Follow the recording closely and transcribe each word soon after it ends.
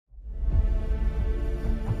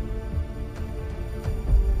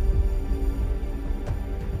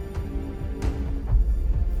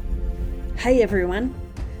Hey everyone,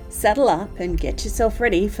 saddle up and get yourself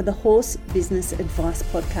ready for the Horse Business Advice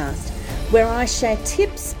Podcast, where I share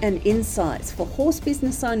tips and insights for horse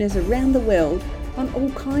business owners around the world on all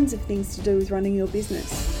kinds of things to do with running your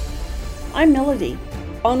business. I'm Melody,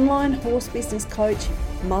 online horse business coach,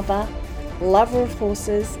 mother, lover of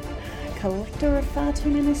horses, collector of far too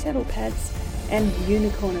many saddle pads, and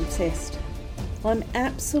unicorn obsessed. I'm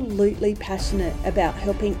absolutely passionate about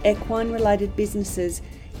helping equine related businesses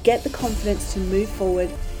get the confidence to move forward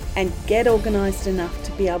and get organised enough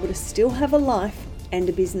to be able to still have a life and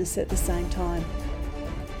a business at the same time.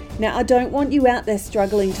 Now, I don't want you out there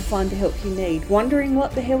struggling to find the help you need, wondering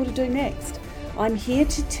what the hell to do next. I'm here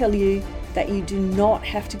to tell you that you do not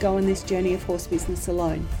have to go on this journey of horse business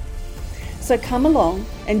alone. So come along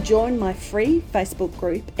and join my free Facebook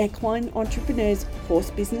group, Equine Entrepreneurs Horse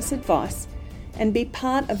Business Advice, and be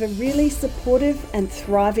part of a really supportive and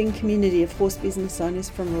thriving community of horse business owners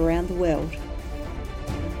from around the world.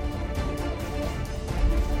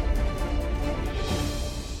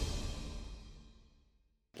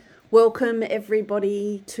 Welcome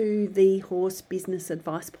everybody to the Horse Business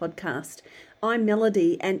Advice Podcast. I'm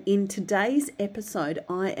Melody, and in today's episode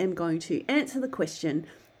I am going to answer the question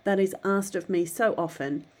that is asked of me so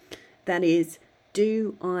often, that is,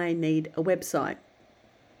 do I need a website?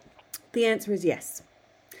 The answer is yes.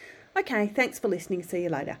 Okay, thanks for listening. See you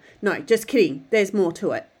later. No, just kidding. There's more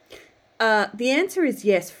to it. The answer is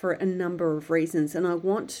yes for a number of reasons, and I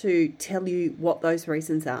want to tell you what those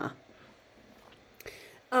reasons are.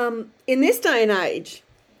 In this day and age,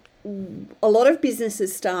 a lot of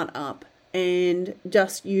businesses start up and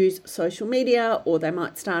just use social media, or they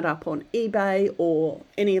might start up on eBay or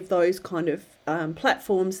any of those kind of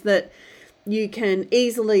platforms that you can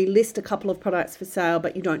easily list a couple of products for sale,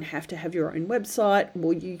 but you don't have to have your own website,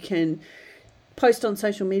 or you can post on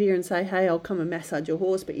social media and say, hey, I'll come and massage your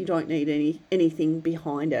horse, but you don't need anything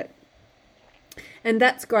behind it. And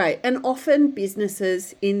that's great. And often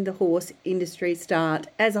businesses in the horse industry start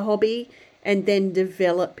as a hobby and then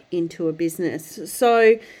develop into a business.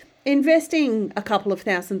 So investing a couple of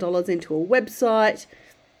 $1,000s into a website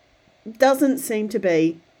doesn't seem to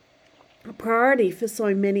be a priority for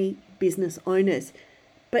so many business owners.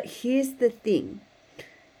 But here's the thing.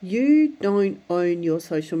 You don't own your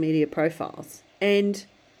social media profiles. And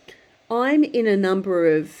I'm in a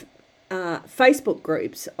number of Facebook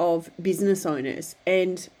groups of business owners,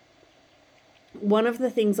 and one of the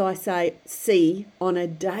things I see on a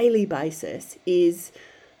daily basis is,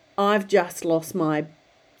 I've just lost my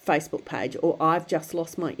Facebook page, or I've just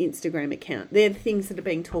lost my Instagram account. They're the things that are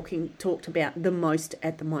being talked about the most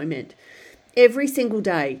at the moment. Every single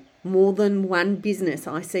day, more than one business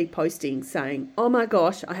I see posting saying, oh my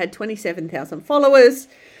gosh, I had 27,000 followers.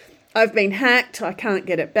 I've been hacked. I can't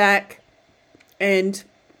get it back. And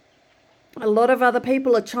a lot of other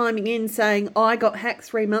people are chiming in saying, I got hacked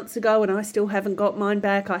 3 months ago and I still haven't got mine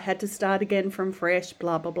back. I had to start again from fresh,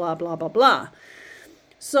 blah, blah, blah, blah, blah, blah.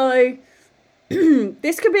 So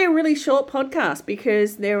this could be a really short podcast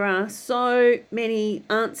because there are so many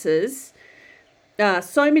answers,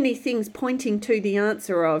 so many things pointing to the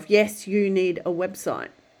answer of, yes, you need a website.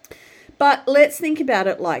 But let's think about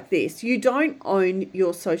it like this. You don't own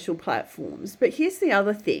your social platforms. But here's the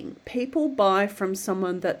other thing. People buy from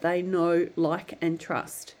someone that they know, like, and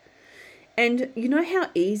trust. And you know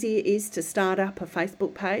how easy it is to start up a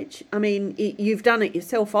Facebook page? I mean, you've done it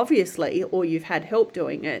yourself, obviously, or you've had help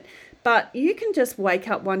doing it. But you can just wake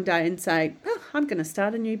up one day and say, oh, I'm going to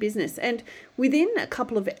start a new business. And within a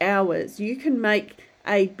couple of hours, you can make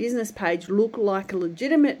a business page look like a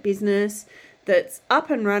legitimate business that's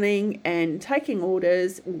up and running and taking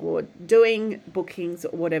orders or doing bookings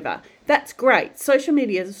or whatever. That's great. Social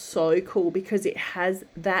media is so cool because it has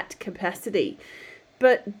that capacity.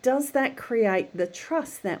 But does that create the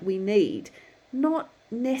trust that we need? Not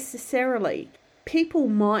necessarily. People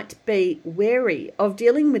might be wary of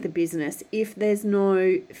dealing with a business if there's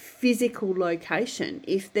no physical location,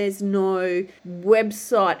 if there's no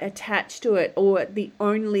website attached to it, or the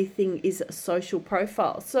only thing is a social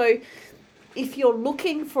profile. So if you're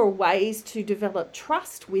looking for ways to develop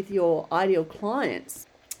trust with your ideal clients,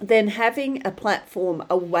 then having a platform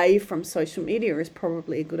away from social media is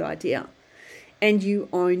probably a good idea. And you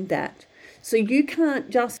own that. So you can't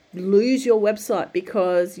just lose your website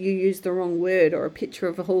because you used the wrong word or a picture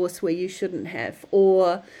of a horse where you shouldn't have,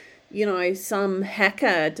 or, you know, some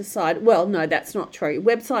hacker decide, well, no, that's not true.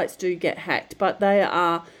 Websites do get hacked, but they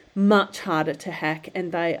are much harder to hack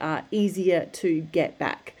and they are easier to get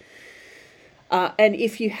back. And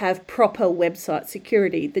if you have proper website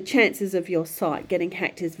security, the chances of your site getting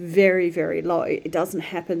hacked is very, very low. It doesn't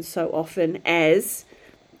happen so often as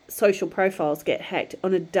social profiles get hacked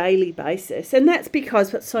on a daily basis. And that's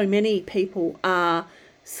because so many people are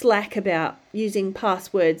slack about using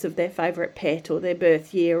passwords of their favourite pet or their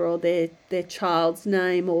birth year or their child's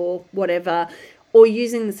name or whatever, or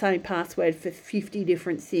using the same password for 50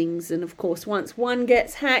 different things. And of course, once one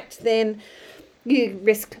gets hacked, then you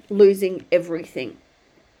risk losing everything.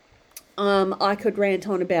 I could rant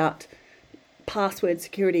on about password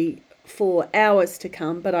security for hours to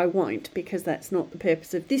come, but I won't, because that's not the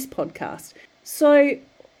purpose of this podcast. So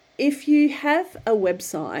if you have a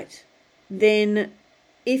website, then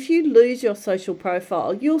if you lose your social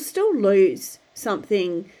profile, you'll still lose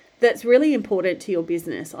something that's really important to your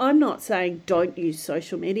business. I'm not saying don't use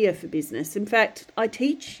social media for business. In fact, I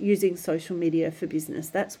teach using social media for business.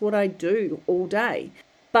 That's what I do all day.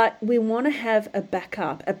 But we want to have a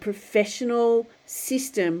backup, a professional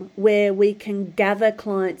system where we can gather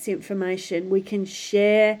clients' information. We can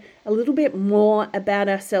share a little bit more about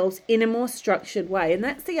ourselves in a more structured way. And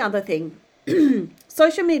that's the other thing.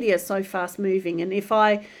 Social media is so fast moving. And if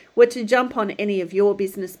I were to jump on any of your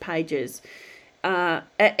business pages at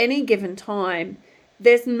any given time,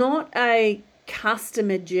 there's not a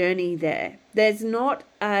customer journey there. There's not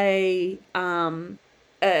a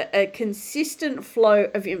consistent flow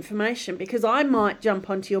of information, because I might jump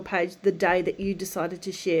onto your page the day that you decided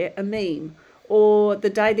to share a meme, or the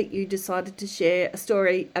day that you decided to share a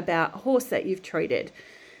story about a horse that you've treated.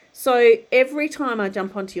 So every time I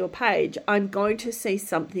jump onto your page, I'm going to see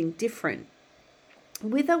something different.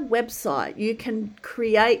 With a website, you can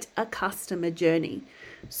create a customer journey.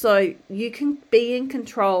 So you can be in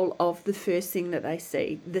control of the first thing that they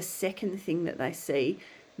see, the second thing that they see,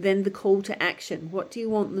 then the call to action. What do you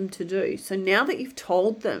want them to do? So now that you've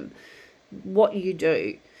told them what you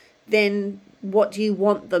do, then what do you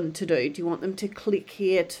want them to do? Do you want them to click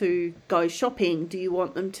here to go shopping? Do you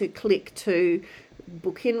want them to click to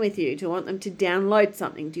book in with you? Do you want them to download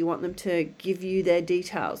something? Do you want them to give you their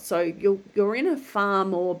details? So you're in a far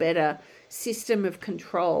more better system of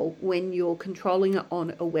control when you're controlling it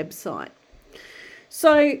on a website.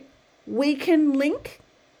 So we can link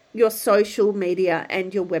your social media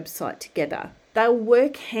and your website together. They'll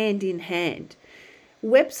work hand in hand.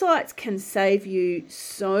 Websites can save you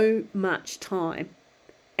so much time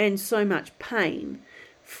and so much pain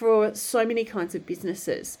for so many kinds of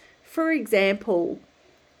businesses. For example,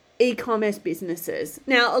 e-commerce businesses.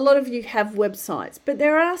 Now, a lot of you have websites, but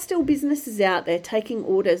there are still businesses out there taking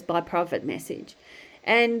orders by private message.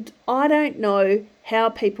 And I don't know how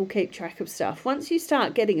people keep track of stuff. Once you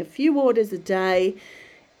start getting a few orders a day,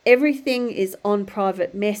 everything is on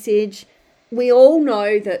private message. We all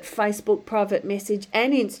know that Facebook private message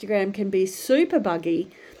and Instagram can be super buggy.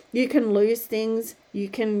 You can lose things. You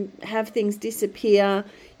can have things disappear.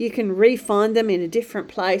 You can re-find them in a different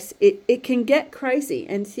place. It can get crazy,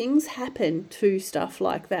 and things happen to stuff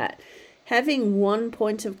like that. Having one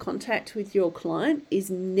point of contact with your client is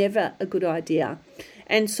never a good idea.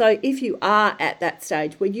 And so if you are at that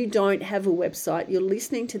stage where you don't have a website, you're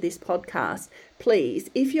listening to this podcast, please,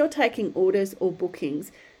 if you're taking orders or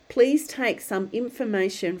bookings, please take some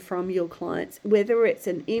information from your clients, whether it's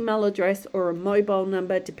an email address or a mobile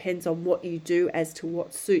number, depends on what you do as to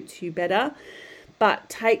what suits you better. But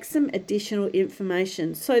take some additional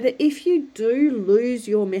information so that if you do lose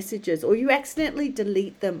your messages or you accidentally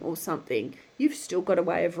delete them or something, you've still got a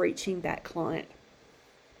way of reaching that client.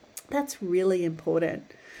 That's really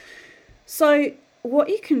important. So what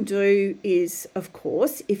you can do is, of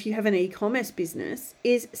course, if you have an e-commerce business,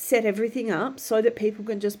 is set everything up so that people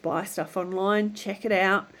can just buy stuff online, check it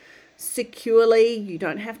out securely. You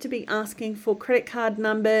don't have to be asking for credit card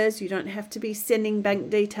numbers. You don't have to be sending bank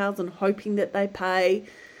details and hoping that they pay.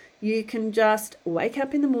 You can just wake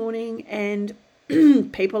up in the morning and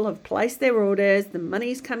people have placed their orders, the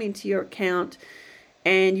money's come into your account,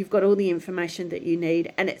 and you've got all the information that you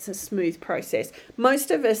need, and it's a smooth process. Most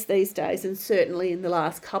of us these days, and certainly in the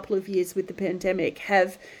last couple of years with the pandemic,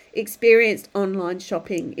 have experienced online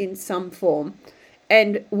shopping in some form,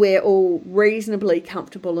 and we're all reasonably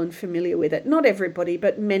comfortable and familiar with it. Not everybody,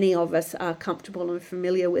 but many of us are comfortable and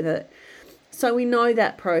familiar with it. So we know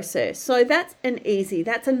that process. So that's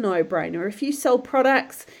that's a no-brainer. If you sell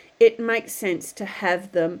products, it makes sense to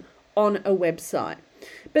have them on a website.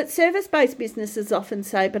 But service-based businesses often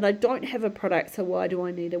say, but I don't have a product, so why do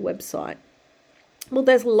I need a website? Well,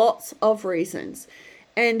 there's lots of reasons.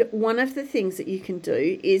 And one of the things that you can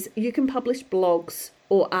do is you can publish blogs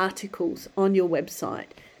or articles on your website.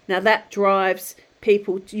 Now that drives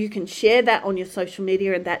people, you can share that on your social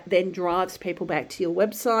media, and that then drives people back to your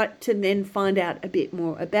website to then find out a bit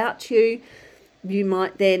more about you. You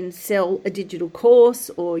might then sell a digital course,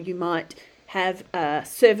 or you might have a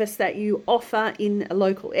service that you offer in a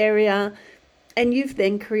local area, and you've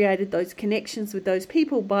then created those connections with those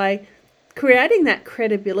people by creating that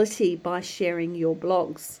credibility by sharing your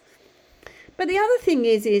blogs. But the other thing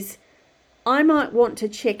is I might want to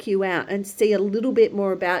check you out and see a little bit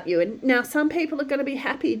more about you. And now some people are going to be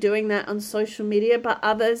happy doing that on social media, but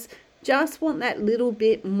others just want that little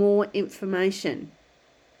bit more information.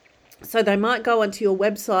 So they might go onto your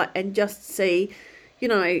website and just see,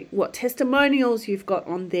 what testimonials you've got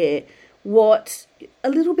on there, a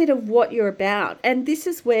little bit of what you're about. And this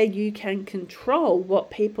is where you can control what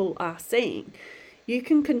people are seeing. You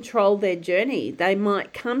can control their journey. They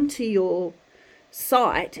might come to your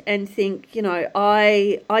site and think,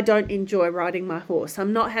 I don't enjoy riding my horse.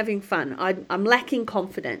 I'm not having fun. I'm lacking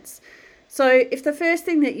confidence. So if the first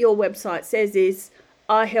thing that your website says is,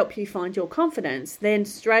 I help you find your confidence, then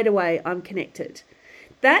straight away I'm connected.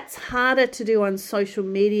 That's harder to do on social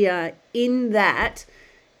media in that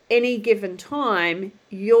any given time,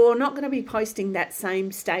 you're not going to be posting that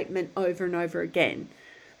same statement over and over again.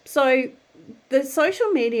 So the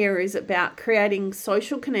social media is about creating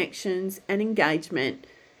social connections and engagement,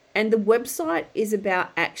 and the website is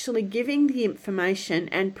about actually giving the information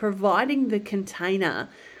and providing the container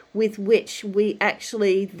with which we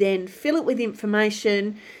actually then fill it with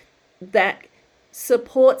information that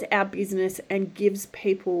supports our business and gives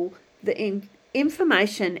people the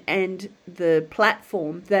information and the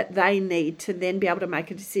platform that they need to then be able to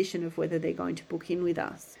make a decision of whether they're going to book in with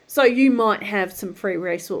us. So you might have some free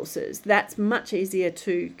resources. That's much easier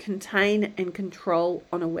to contain and control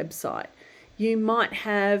on a website. You might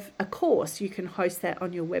have a course. You can host that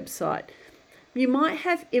on your website. You might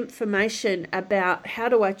have information about how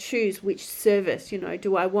do I choose which service.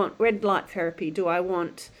 Do I want red light therapy? Do I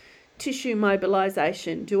want tissue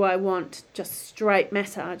mobilization? Do I want just straight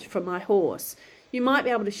massage for my horse? You might be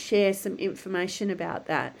able to share some information about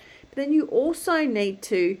that. But then you also need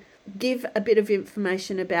to give a bit of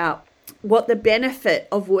information about what the benefit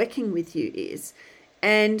of working with you is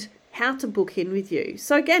and how to book in with you.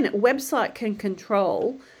 So again, a website can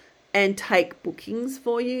control and take bookings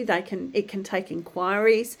for you. It can take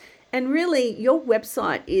inquiries. And really, your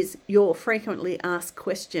website is your frequently asked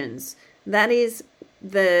questions. That is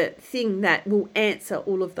the thing that will answer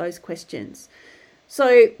all of those questions.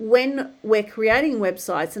 So when we're creating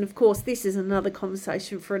websites, and of course this is another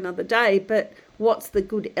conversation for another day, but what's the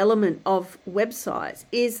good element of websites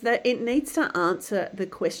is that it needs to answer the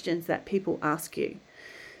questions that people ask you.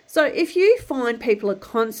 So if you find people are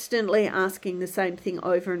constantly asking the same thing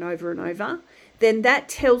over and over and over, then that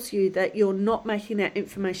tells you that you're not making that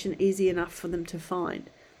information easy enough for them to find.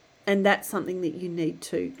 And that's something that you need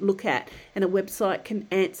to look at. And a website can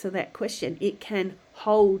answer that question. It can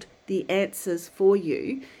hold the answers for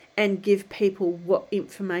you and give people what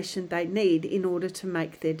information they need in order to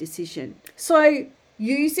make their decision. So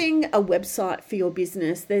using a website for your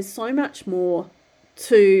business, there's so much more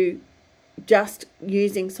to just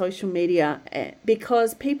using social media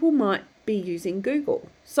because people might be using Google.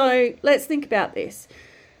 So let's think about this.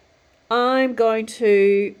 I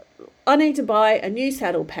need to buy a new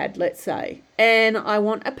saddle pad, let's say, and I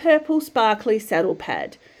want a purple sparkly saddle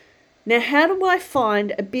pad. Now, how do I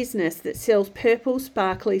find a business that sells purple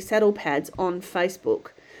sparkly saddle pads on Facebook?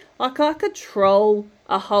 I could troll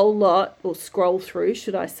a whole lot, or scroll through,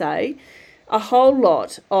 should I say, a whole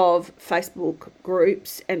lot of Facebook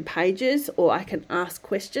groups and pages, or I can ask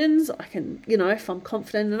questions. I can, if I'm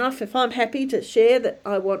confident enough, if I'm happy to share that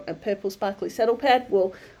I want a purple sparkly saddle pad,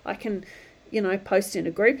 well, I can post in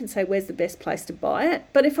a group and say, where's the best place to buy it?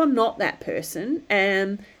 But if I'm not that person,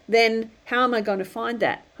 then how am I going to find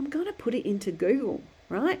that? I'm going to put it into Google,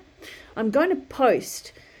 right? I am going to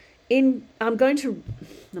put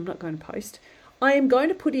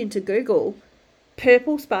into Google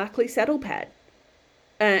purple sparkly saddle pad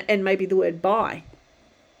and maybe the word buy.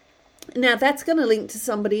 Now that's going to link to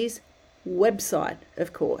somebody's website,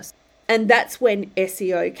 of course. And that's when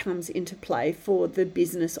SEO comes into play for the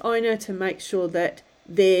business owner to make sure that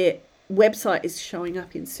their website is showing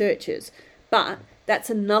up in searches. But that's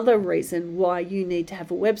another reason why you need to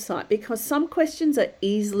have a website, because some questions are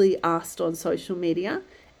easily asked on social media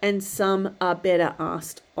and some are better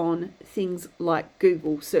asked on things like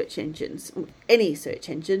Google search engines. Any search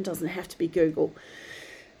engine, doesn't have to be Google.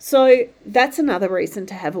 So that's another reason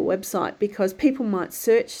to have a website, because people might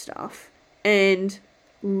search stuff and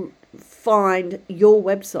find your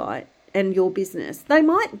website and your business. They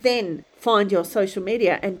might then find your social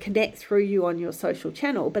media and connect through you on your social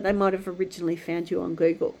channel, but they might have originally found you on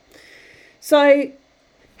Google. So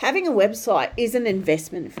having a website is an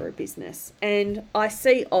investment for a business, and I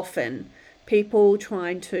see often people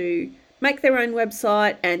trying to make their own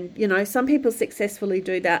website, and some people successfully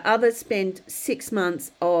do that. Others spend 6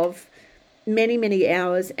 months of many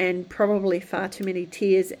hours and probably far too many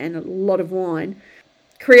tears and a lot of wine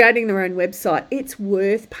creating their own website. It's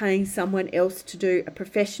worth paying someone else to do a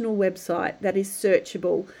professional website that is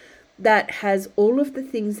searchable, that has all of the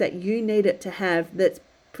things that you need it to have, that's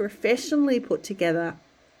professionally put together.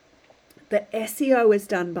 The SEO is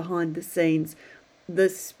done behind the scenes. The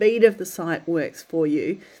speed of the site works for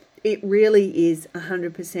you. It really is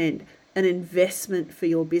 100% an investment for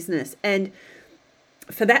your business. And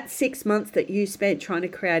for that 6 months that you spent trying to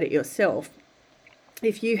create it yourself,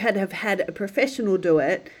 if you had a professional do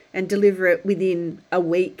it and deliver it within a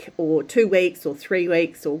week or 2 weeks or 3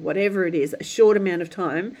 weeks or whatever it is, a short amount of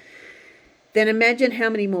time, then imagine how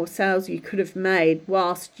many more sales you could have made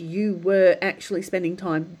whilst you were actually spending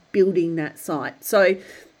time building that site. So,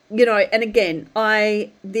 and again,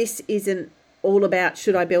 this isn't all about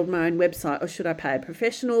should I build my own website or should I pay a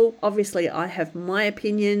professional. Obviously, I have my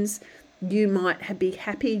opinions. You might be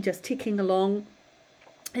happy just ticking along,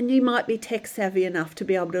 and you might be tech savvy enough to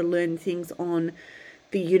be able to learn things on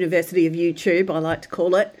the University of YouTube, I like to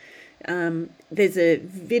call it. There is a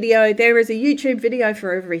YouTube video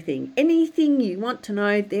for everything. Anything you want to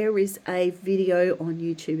know, there is a video on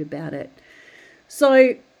YouTube about it.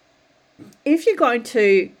 So if you're going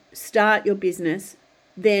to start your business,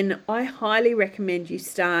 then I highly recommend you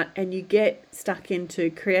start and you get stuck into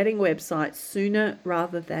creating websites sooner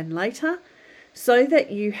rather than later, so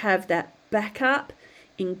that you have that backup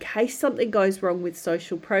in case something goes wrong with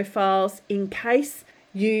social profiles, in case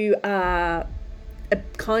you are a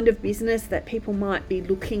kind of business that people might be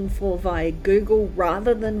looking for via Google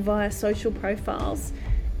rather than via social profiles.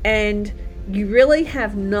 And you really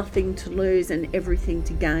have nothing to lose and everything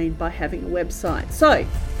to gain by having a website. So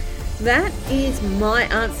that is my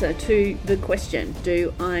answer to the question,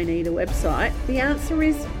 do I need a website? The answer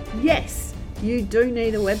is yes, you do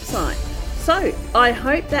need a website. So I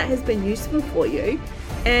hope that has been useful for you,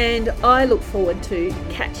 and I look forward to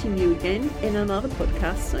catching you again in another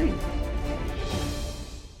podcast soon.